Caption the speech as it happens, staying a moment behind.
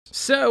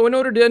So in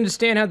order to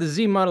understand how the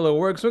ZModeler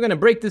works, we're going to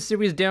break this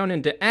series down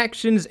into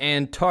actions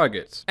and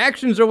targets.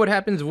 Actions are what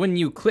happens when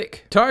you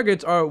click.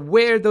 Targets are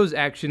where those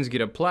actions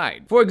get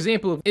applied. For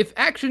example, if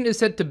action is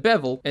set to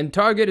bevel and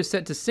target is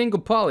set to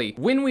single poly,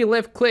 when we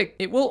left click,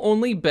 it will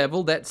only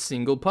bevel that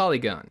single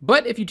polygon.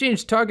 But if you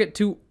change target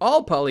to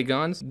all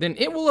polygons, then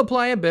it will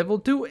apply a bevel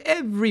to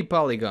every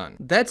polygon.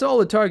 That's all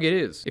a target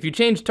is. If you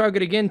change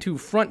target again to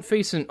front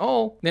face and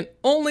all, then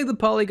only the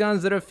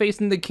polygons that are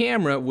facing the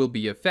camera will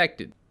be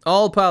affected.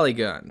 All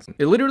polygons.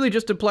 It literally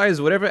just applies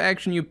whatever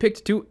action you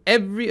picked to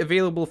every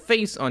available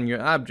face on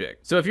your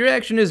object. So if your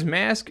action is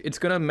mask, it's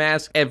gonna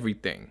mask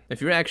everything.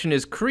 If your action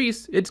is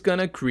crease, it's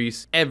gonna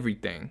crease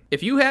everything.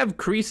 If you have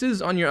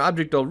creases on your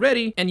object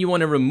already and you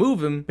want to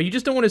remove them, but you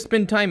just don't want to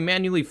spend time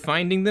manually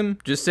finding them,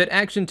 just set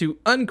action to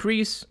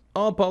uncrease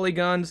all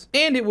polygons,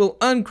 and it will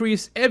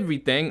uncrease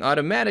everything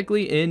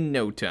automatically in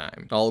no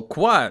time. All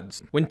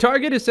quads. When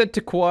target is set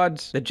to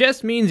quads, that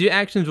just means your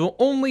actions will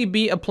only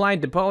be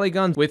applied to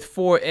polygons with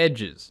 4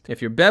 edges.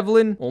 If you're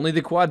beveling, only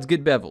the quads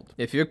get beveled.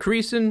 If you're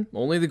creasing,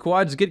 only the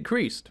quads get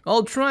creased.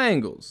 All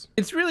triangles.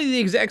 It's really the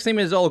exact same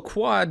as all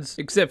quads,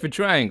 except for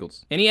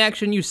triangles. Any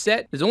action you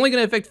set is only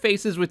going to affect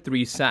faces with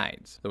 3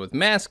 sides. So with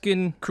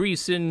masking,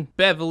 creasing,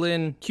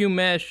 beveling,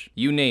 Q-mesh,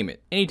 you name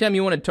it. Anytime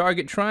you want to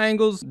target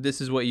triangles,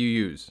 this is what you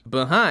use.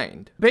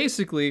 Behind.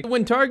 Basically,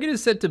 when target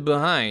is set to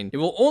behind, it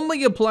will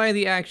only apply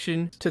the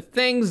action to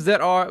things that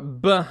are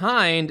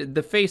behind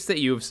the face that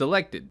you have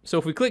selected. So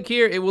if we click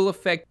here, it will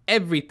affect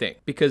everything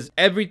because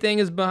everything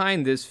is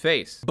behind this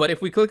face. But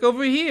if we click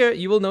over here,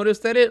 you will notice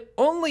that it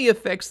only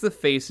affects the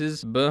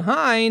faces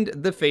behind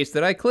the face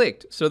that I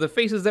clicked. So the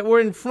faces that were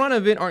in front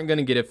of it aren't going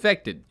to get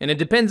affected. And it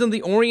depends on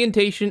the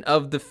orientation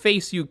of the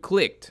face you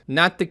clicked,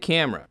 not the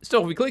camera. So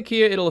if we click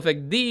here, it'll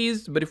affect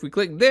these, but if we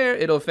click there,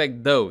 it'll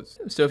affect those.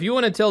 So if you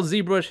want to tell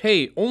ZBrush,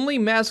 hey, only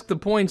mask the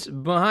points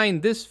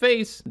behind this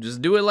face,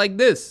 just do it like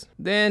this.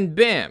 Then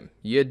bam,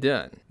 you're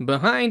done.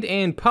 Behind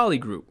and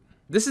polygroup.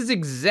 This is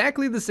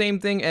exactly the same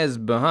thing as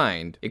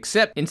behind,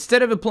 except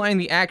instead of applying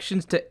the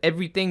actions to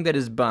everything that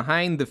is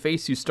behind the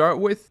face you start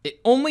with, it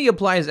only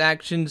applies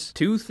actions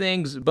to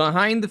things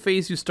behind the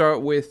face you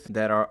start with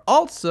that are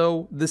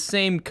also the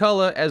same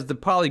color as the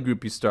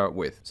polygroup you start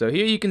with. So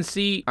here you can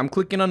see I'm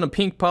clicking on a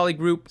pink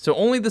polygroup, so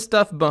only the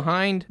stuff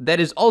behind that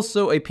is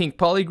also a pink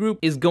polygroup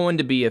is going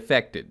to be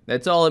affected.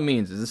 That's all it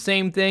means. It's the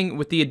same thing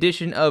with the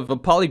addition of a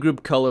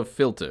polygroup color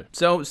filter.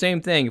 So same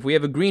thing, if we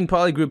have a green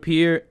polygroup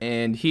here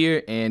and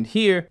here and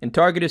here, and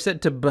target is set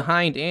to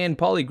behind and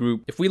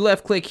polygroup, if we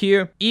left click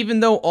here, even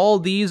though all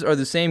these are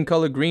the same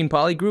color green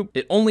polygroup,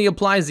 it only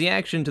applies the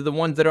action to the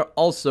ones that are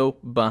also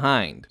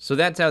behind. So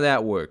that's how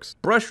that works.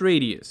 Brush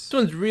radius. This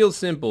one's real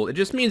simple. It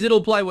just means it'll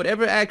apply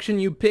whatever action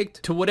you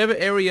picked to whatever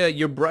area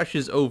your brush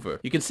is over.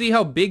 You can see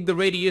how big the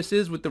radius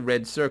is with the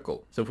red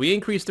circle. So if we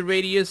increase the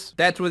radius,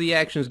 that's where the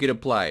actions get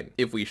applied.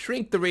 If we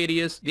shrink the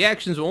radius, the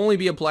actions will only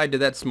be applied to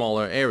that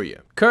smaller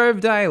area.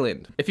 Curved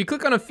island. If you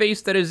click on a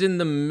face that is in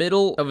the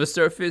middle of a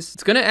surface,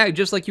 it's gonna act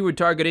just like you were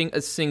targeting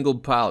a single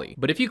poly.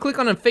 But if you click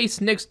on a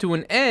face next to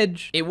an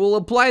edge, it will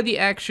apply the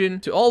action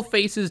to all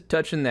faces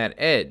touching that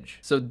edge.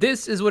 So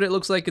this is what it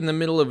looks like in the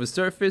middle of a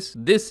surface.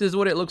 This is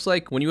what it looks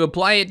like when you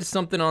apply it to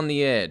something on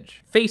the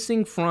edge.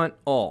 Facing front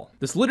all.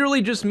 This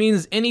literally just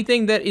means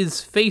anything that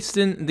is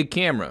facing the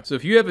camera. So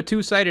if you have a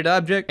 2-sided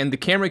object and the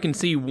camera can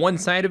see one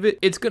side of it,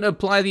 it's gonna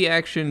apply the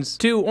actions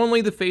to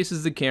only the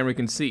faces the camera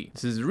can see.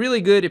 This is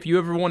really good if you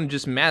ever want to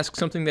just mask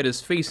something that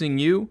is facing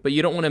you, but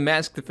you don't want to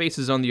mask the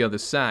faces on the other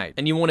side,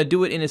 and you want to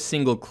do it in a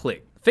single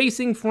click.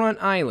 Facing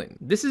front island.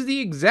 This is the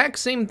exact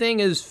same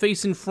thing as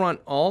facing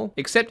front all,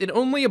 except it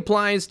only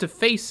applies to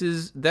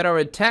faces that are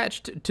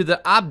attached to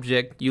the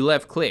object you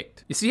left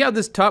clicked. You see how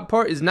this top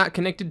part is not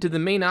connected to the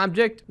main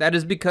object? That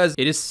is because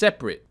it is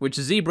separate, which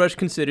ZBrush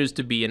considers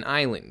to be an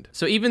island.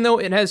 So even though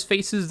it has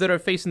faces that are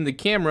facing the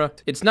camera,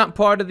 it's not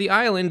part of the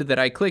island that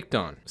I clicked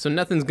on, so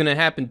nothing's gonna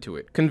happen to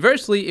it.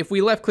 Conversely, if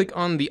we left click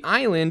on the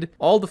island,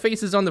 all the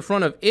faces on the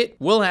front of it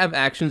will have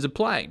actions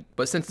applied.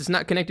 But since it's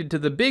not connected to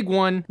the big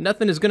one,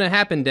 nothing is gonna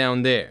happen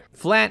down there.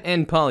 Flat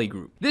and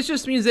polygroup. This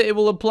just means that it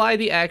will apply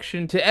the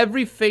action to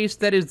every face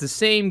that is the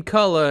same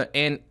color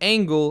and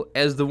angle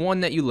as the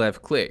one that you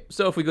left click.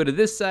 So if we go to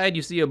this side,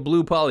 you see a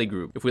blue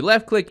polygroup. If we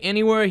left click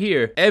anywhere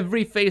here,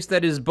 every face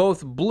that is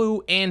both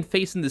blue and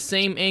facing the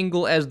same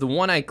angle as the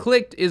one I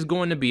clicked is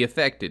going to be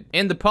affected.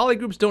 And the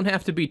polygroups don't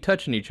have to be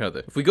touching each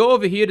other. If we go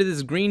over here to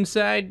this green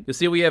side, you'll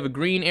see we have a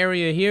green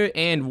area here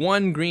and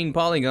one green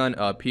polygon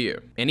up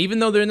here. And even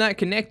though they're not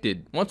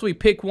connected, once we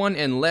pick one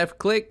and left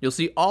click, you'll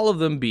see all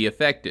of them be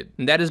affected.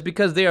 And that is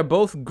because they are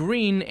both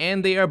green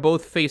and they are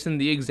both facing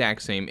the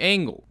exact same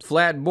angle.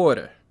 Flat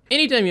border.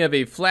 Anytime you have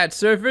a flat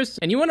surface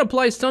and you want to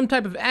apply some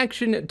type of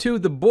action to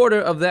the border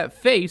of that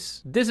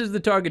face, this is the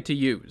target to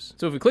use.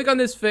 So if we click on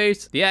this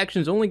face, the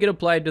actions only get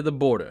applied to the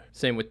border.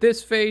 Same with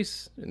this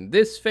face, and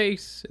this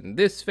face, and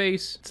this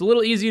face. It's a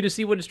little easier to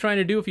see what it's trying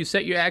to do if you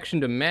set your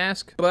action to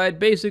mask, but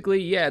basically,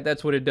 yeah,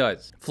 that's what it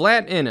does.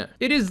 Flat inner.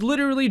 It is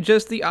literally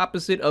just the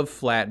opposite of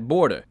flat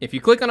border. If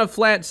you click on a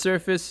flat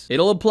surface,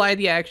 it'll apply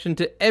the action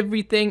to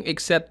everything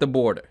except the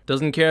border.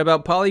 Doesn't care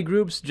about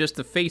polygroups, just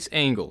the face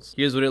angles.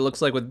 Here's what it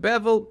looks like with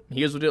bevel,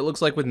 here's what it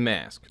looks like with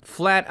mask.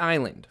 Flat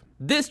island.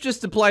 This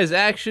just applies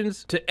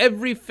actions to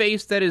every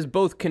face that is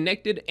both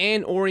connected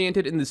and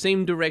oriented in the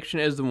same direction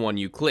as the one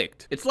you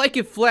clicked. It's like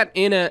if flat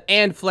inner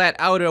and flat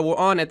outer were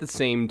on at the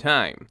same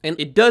time. And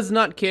it does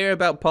not care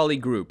about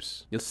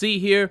polygroups. You'll see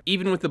here,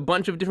 even with a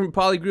bunch of different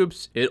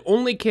polygroups, it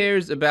only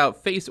cares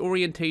about face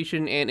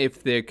orientation and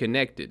if they're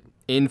connected.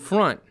 In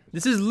front.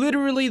 This is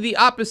literally the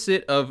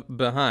opposite of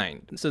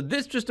behind. So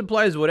this just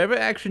applies whatever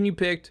action you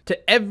picked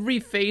to every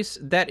face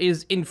that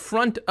is in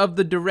front of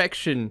the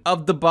direction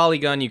of the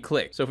polygon you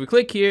clicked. So if we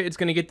click here, it's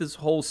gonna get this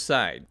whole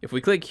side. If we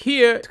click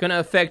here, it's gonna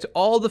affect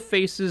all the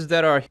faces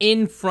that are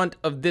in front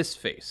of this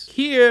face.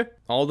 Here,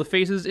 all the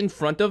faces in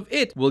front of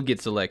it will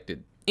get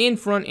selected. In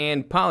front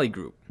and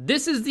polygroup.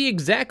 This is the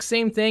exact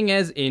same thing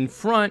as in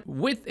front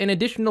with an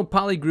additional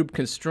polygroup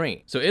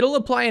constraint. So it'll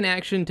apply an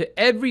action to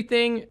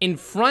everything in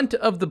front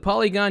of the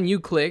polygon you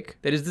click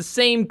that is the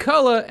same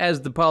color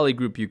as the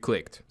polygroup you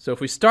clicked. So if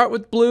we start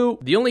with blue,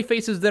 the only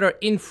faces that are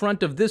in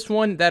front of this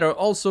one that are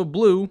also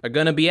blue are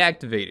gonna be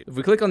activated. If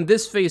we click on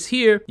this face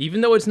here,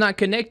 even though it's not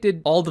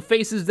connected, all the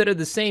faces that are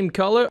the same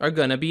color are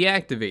gonna be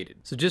activated.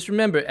 So just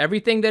remember,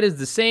 everything that is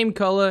the same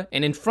color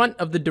and in front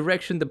of the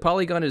direction the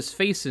polygon is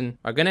facing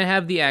are gonna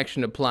have the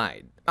action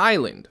applied.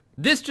 Island.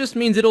 This just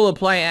means it'll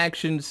apply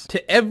actions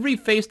to every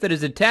face that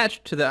is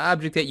attached to the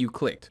object that you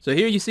clicked. So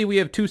here you see we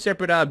have two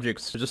separate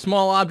objects. There's a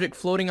small object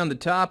floating on the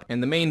top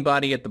and the main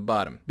body at the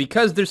bottom.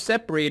 Because they're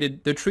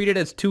separated, they're treated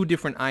as two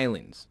different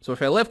islands. So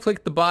if I left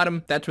click the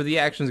bottom, that's where the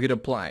actions get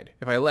applied.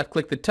 If I left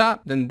click the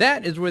top, then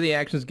that is where the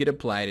actions get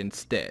applied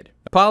instead.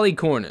 Poly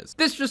corners.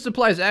 This just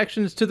applies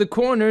actions to the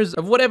corners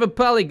of whatever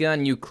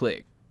polygon you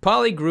click.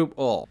 Polygroup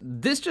all.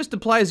 This just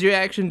applies your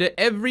action to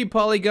every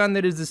polygon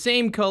that is the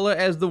same color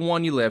as the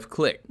one you left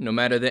click. No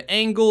matter the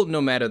angle,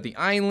 no matter the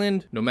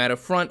island, no matter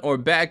front or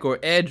back or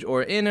edge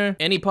or inner,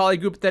 any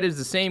polygroup that is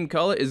the same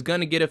color is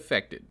gonna get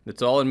affected.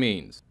 That's all it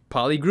means.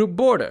 Polygroup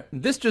border.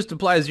 This just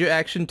applies your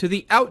action to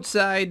the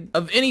outside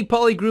of any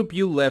polygroup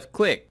you left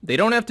click. They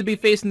don't have to be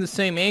facing the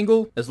same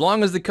angle. As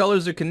long as the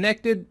colors are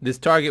connected, this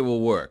target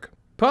will work.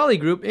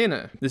 Polygroup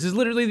inner. This is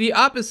literally the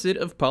opposite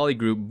of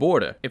polygroup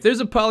border. If there's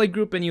a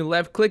polygroup and you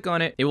left click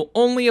on it, it will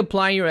only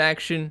apply your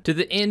action to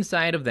the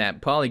inside of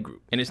that polygroup.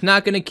 And it's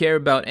not going to care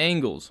about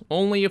angles,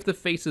 only if the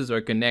faces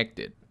are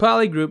connected.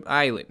 Polygroup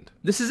island.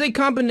 This is a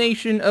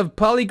combination of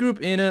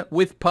polygroup inner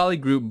with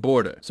polygroup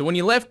border. So when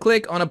you left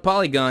click on a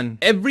polygon,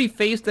 every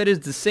face that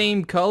is the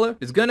same color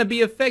is gonna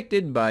be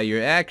affected by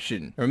your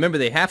action. Remember,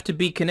 they have to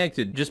be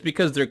connected. Just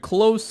because they're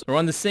close or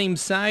on the same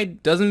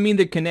side doesn't mean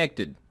they're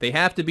connected. They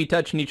have to be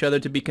touching each other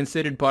to be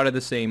considered part of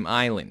the same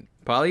island.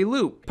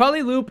 Polyloop.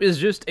 Polyloop is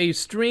just a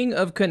string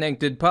of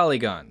connected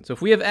polygons. So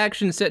if we have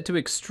action set to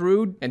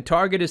extrude and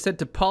target is set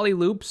to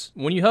polyloops,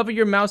 when you hover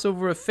your mouse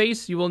over a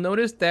face, you will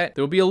notice that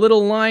there will be a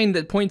little line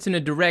that points in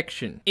a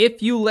direction.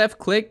 If you left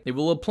click, it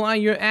will apply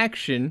your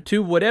action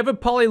to whatever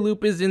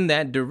polyloop is in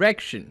that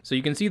direction. So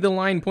you can see the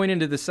line pointing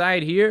to the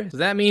side here. So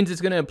that means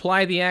it's going to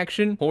apply the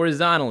action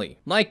horizontally.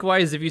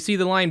 Likewise, if you see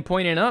the line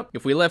pointing up,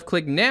 if we left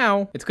click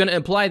now, it's going to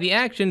apply the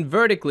action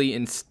vertically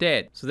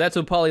instead. So that's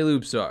what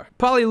polyloops are.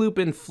 Polyloop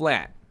and flat.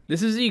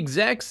 This is the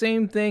exact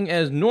same thing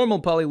as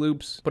normal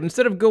polyloops, but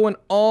instead of going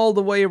all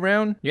the way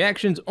around, your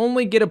actions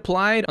only get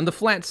applied on the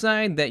flat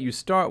side that you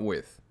start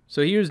with.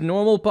 So here's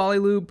normal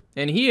polyloop,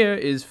 and here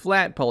is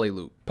flat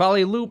polyloop.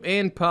 Polyloop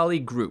and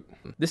polygroup.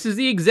 This is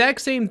the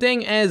exact same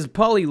thing as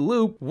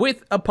polyloop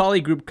with a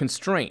polygroup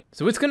constraint.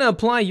 So it's going to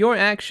apply your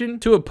action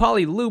to a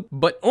polyloop,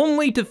 but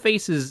only to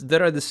faces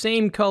that are the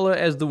same color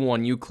as the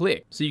one you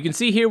click. So you can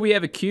see here we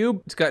have a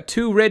cube. It's got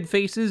 2 red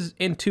faces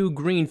and 2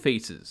 green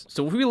faces.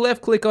 So if we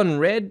left click on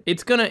red,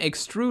 it's going to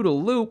extrude a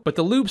loop, but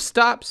the loop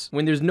stops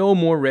when there's no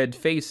more red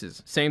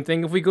faces. Same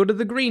thing if we go to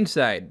the green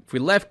side. If we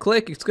left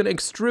click, it's going to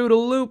extrude a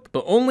loop,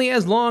 but only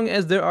as long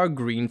as there are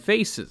green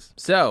faces.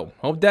 So,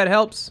 hope that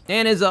helps.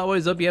 And as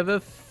always, hope you have a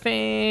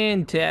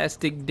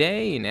fantastic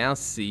day, and I'll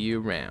see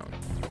you around.